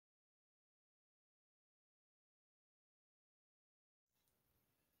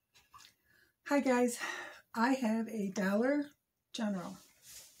Hi guys, I have a Dollar General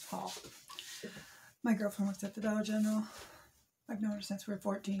haul. My girlfriend works at the Dollar General. I've known her since we were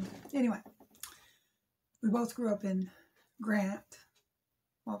 14. Anyway, we both grew up in Grant.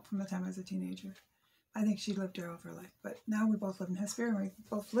 Well, from the time I was a teenager. I think she lived here all of her life. But now we both live in Hesperia, and we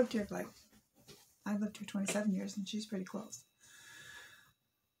both lived here I lived here 27 years, and she's pretty close.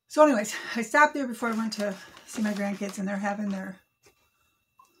 So anyways, I stopped there before I went to see my grandkids, and they're having their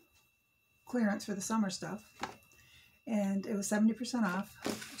clearance for the summer stuff. And it was 70% off.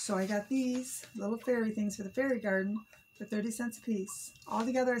 So I got these little fairy things for the fairy garden for 30 cents a piece.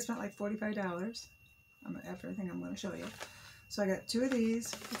 Altogether, I spent like $45 after everything I'm going to show you. So I got two of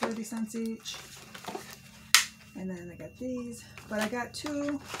these for 30 cents each. And then I got these. But I got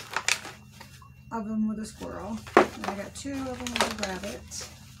two of them with a squirrel. And I got two of them with a rabbit.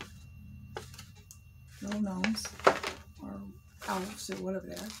 Little gnomes. Or elves or whatever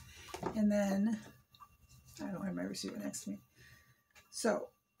they are. And then I don't have my receipt next to me. So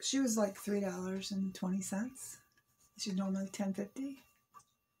she was like $3.20. She's normally $10.50.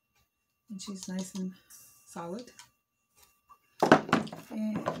 And she's nice and solid.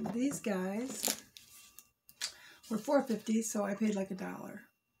 And these guys were $4.50, so I paid like $1. Aren't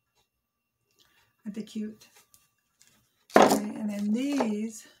they cute? Okay, and then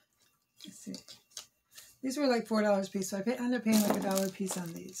these, let's see. These were like $4 a piece, so I ended up paying like $1 a piece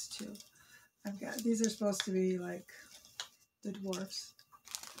on these too. These are supposed to be like the dwarfs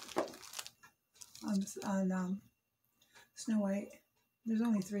on Snow White. There's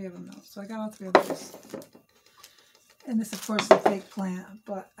only 3 of them though, so I got all 3 of those. And this, of course, is a fake plant,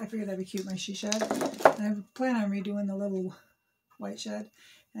 but I figured that'd be cute, my she shed. And I plan on redoing the little white shed,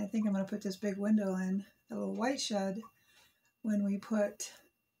 and I think I'm going to put this big window in the little white shed when we put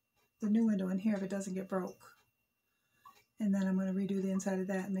the new window in here if it doesn't get broke. And then I'm going to redo the inside of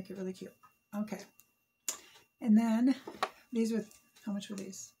that and make it really cute. Okay, and then these were, how much were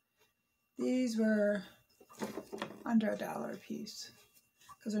these? These were under $1 a piece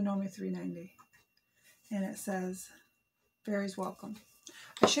because they're normally $3.90. And it says, "Fairies welcome."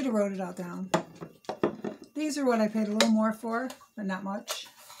 I should have wrote it all down. These are what I paid a little more for, but not much,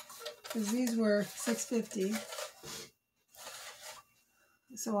 because these were $6.50.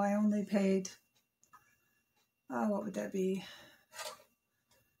 So I only paid, what would that be?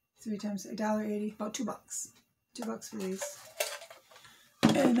 3 times $1.80, about $2. $2 for these.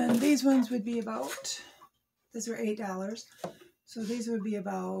 And then these ones would be about, these were $8. So these would be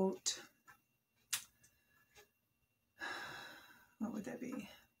about, what would that be?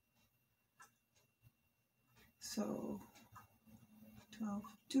 So 12,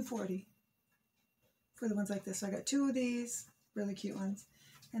 $2.40 for the ones like this. So I got 2 of these, really cute ones,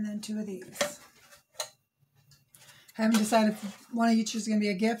 and then 2 of these. I haven't decided if one of each is going to be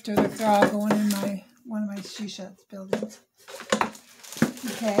a gift or if they're all going in one of my she sheds buildings.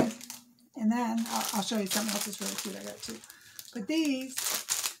 Okay, and then I'll show you something else that's really cute. I got 2. But these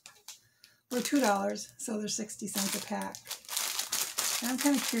were $2, so they're 60 cents a pack. And I'm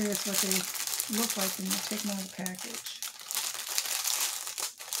kind of curious what they look like when you take them out of the package.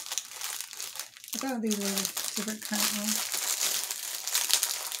 I thought these were different kind of ones.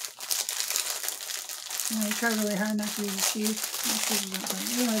 I try really hard not to use the teeth.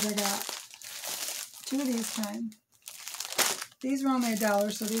 Anyways, I got 2 of these kind. These were only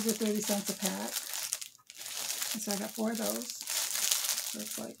 $1, so these are 30 cents a pack. And so I got 4 of those. So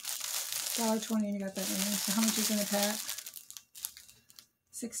it's like $1.20, and you got that in there. So how much is in a pack?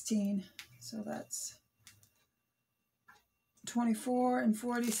 16. So that's 24 and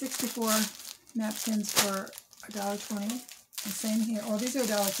 40, 64 napkins for $1.20. And same here. Oh, these are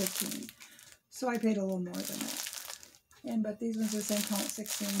 $1.15. So I paid a little more than that. But these ones are the same count,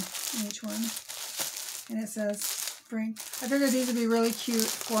 16 in each one. And it says spring. I figured these would be really cute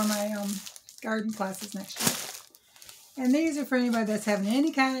for my garden classes next year. And these are for anybody that's having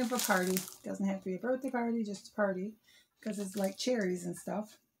any kind of a party. Doesn't have to be a birthday party, just a party, because it's like cherries and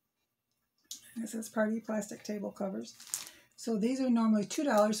stuff. And it says party plastic table covers. So these are normally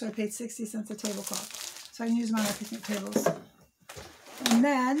 $2, so I paid 60 cents a tablecloth. So I can use them on our picnic tables. And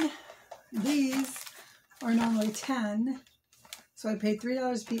then these are normally $10, so I paid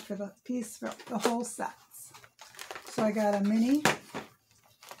 $3 a piece for the whole sets. So I got a Minnie,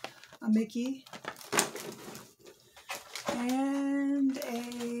 a Mickey, and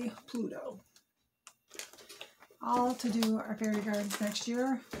a Pluto. All to do our fairy gardens next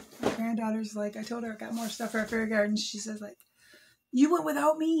year. My granddaughter's like, I told her I got more stuff for our fairy gardens. She says like, "You went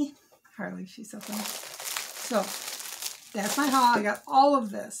without me?" Harley, she's so funny. So that's my haul. I got all of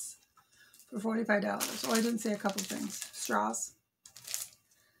this for $45. Oh, I didn't say a couple things. Straws.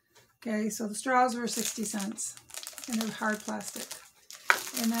 Okay, so the straws were 60 cents, and they're hard plastic.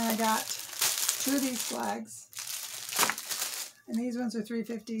 And then I got 2 of these flags, and these ones are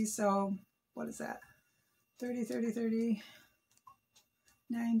 $3.50. So what is that? 30, 30, 30,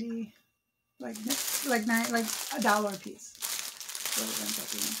 90, like $1 a piece. What it ends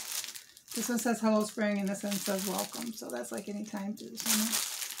up being. This one says Hello Spring, and this one says Welcome. So that's like any time through the summer.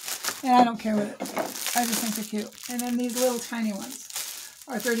 And I don't care what it is. I just think they're cute. And then these little tiny ones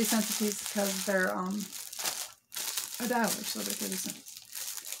are 30 cents a piece because they're $1, so they're 30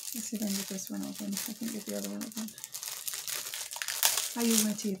 cents. Let's see if I can get this one open. I can't get the other one open. I use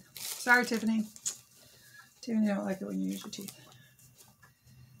my teeth. Sorry, Tiffany. Tiffany don't like it when you use your teeth.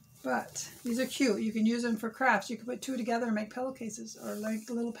 But these are cute. You can use them for crafts. You can put 2 together and make pillowcases or like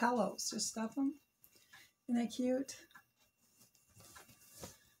little pillows. Just stuff them. Isn't that cute?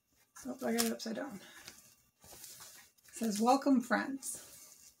 Oh, I got it upside down. It says, welcome, friends.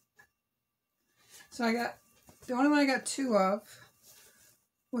 So I got, the only one I got 2 of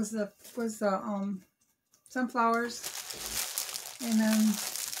was the sunflowers, and then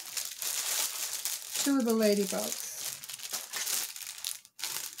 2 of the ladybugs.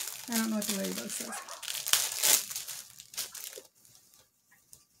 I don't know what the ladybug says.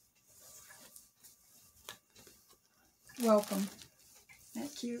 Welcome. Isn't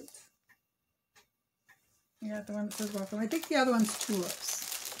that cute? I got the one that says welcome. I think the other one's tulips.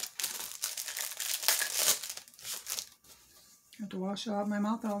 I have to wash out my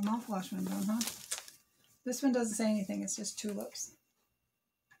mouth, all mouthwash when I'm done, huh? This one doesn't say anything, it's just tulips.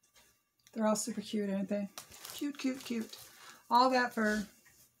 They're all super cute, aren't they? Cute, cute, cute. All that for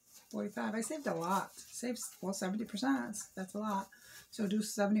 $45. I saved a lot. Saved, well, 70%. That's a lot. So do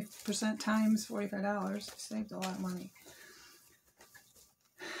 70% times $45. Saved a lot of money.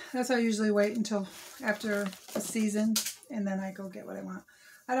 That's why I usually wait until after the season, and then I go get what I want.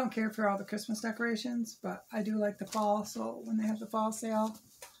 I don't care for all the Christmas decorations, but I do like the fall. So when they have the fall sale,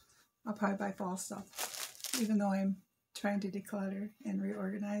 I'll probably buy fall stuff, even though I'm trying to declutter and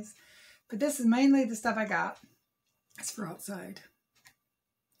reorganize. But this is mainly the stuff I got. It's for outside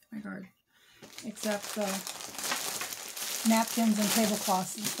my garden, except the napkins and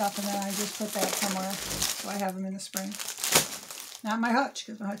tablecloths and stuff, and then I just put that somewhere so I have them in the spring. Not my hutch,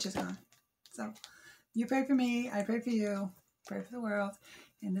 because my hutch is gone. So you pray for me, I pray for you, pray for the world.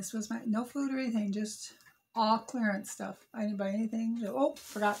 And this was my, no food or anything, just all clearance stuff. I didn't buy anything. Oh,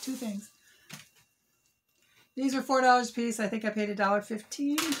 forgot 2 things. These are $4 a piece. I think I paid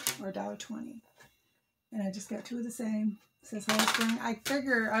 $1.15 or $1.20. And I just got 2 of the same. It says Hello Spring. I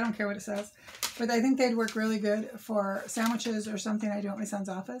figure, I don't care what it says, but I think they'd work really good for sandwiches or something I do at my son's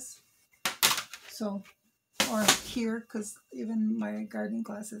office. So, or here, because even my gardening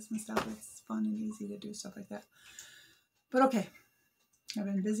classes and stuff, it's fun and easy to do stuff like that. But okay, I've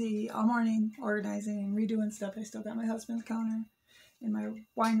been busy all morning organizing and redoing stuff. I still got my husband's counter and my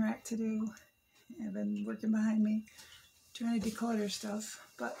wine rack to do. I've been working behind me, trying to declutter stuff.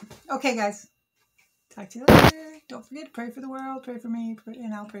 But okay, guys, talk to you later. Don't forget to pray for the world, pray for me,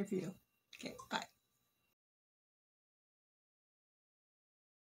 and I'll pray for you. Okay, bye.